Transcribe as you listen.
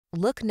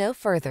Look no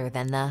further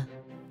than the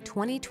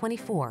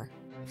 2024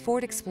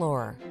 Ford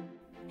Explorer.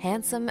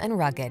 Handsome and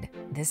rugged,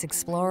 this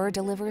Explorer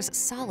delivers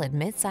solid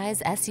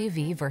midsize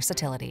SUV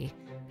versatility.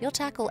 You'll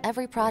tackle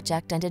every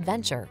project and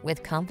adventure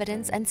with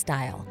confidence and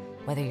style,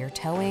 whether you're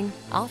towing,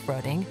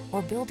 off-roading,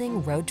 or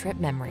building road trip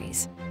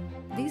memories.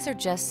 These are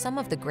just some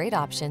of the great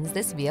options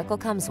this vehicle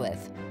comes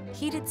with: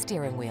 heated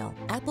steering wheel,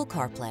 Apple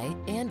CarPlay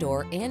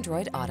and/or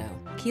Android Auto,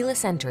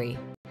 keyless entry,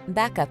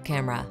 backup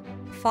camera,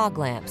 fog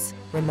lamps,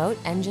 remote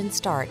engine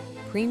start,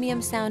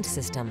 premium sound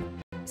system,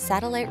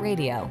 satellite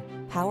radio,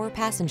 power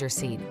passenger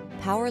seat,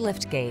 power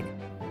liftgate.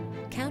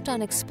 Count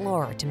on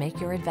Explorer to make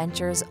your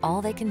adventures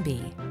all they can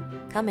be.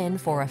 Come in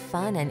for a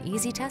fun and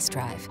easy test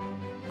drive.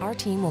 Our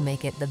team will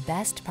make it the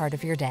best part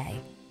of your day.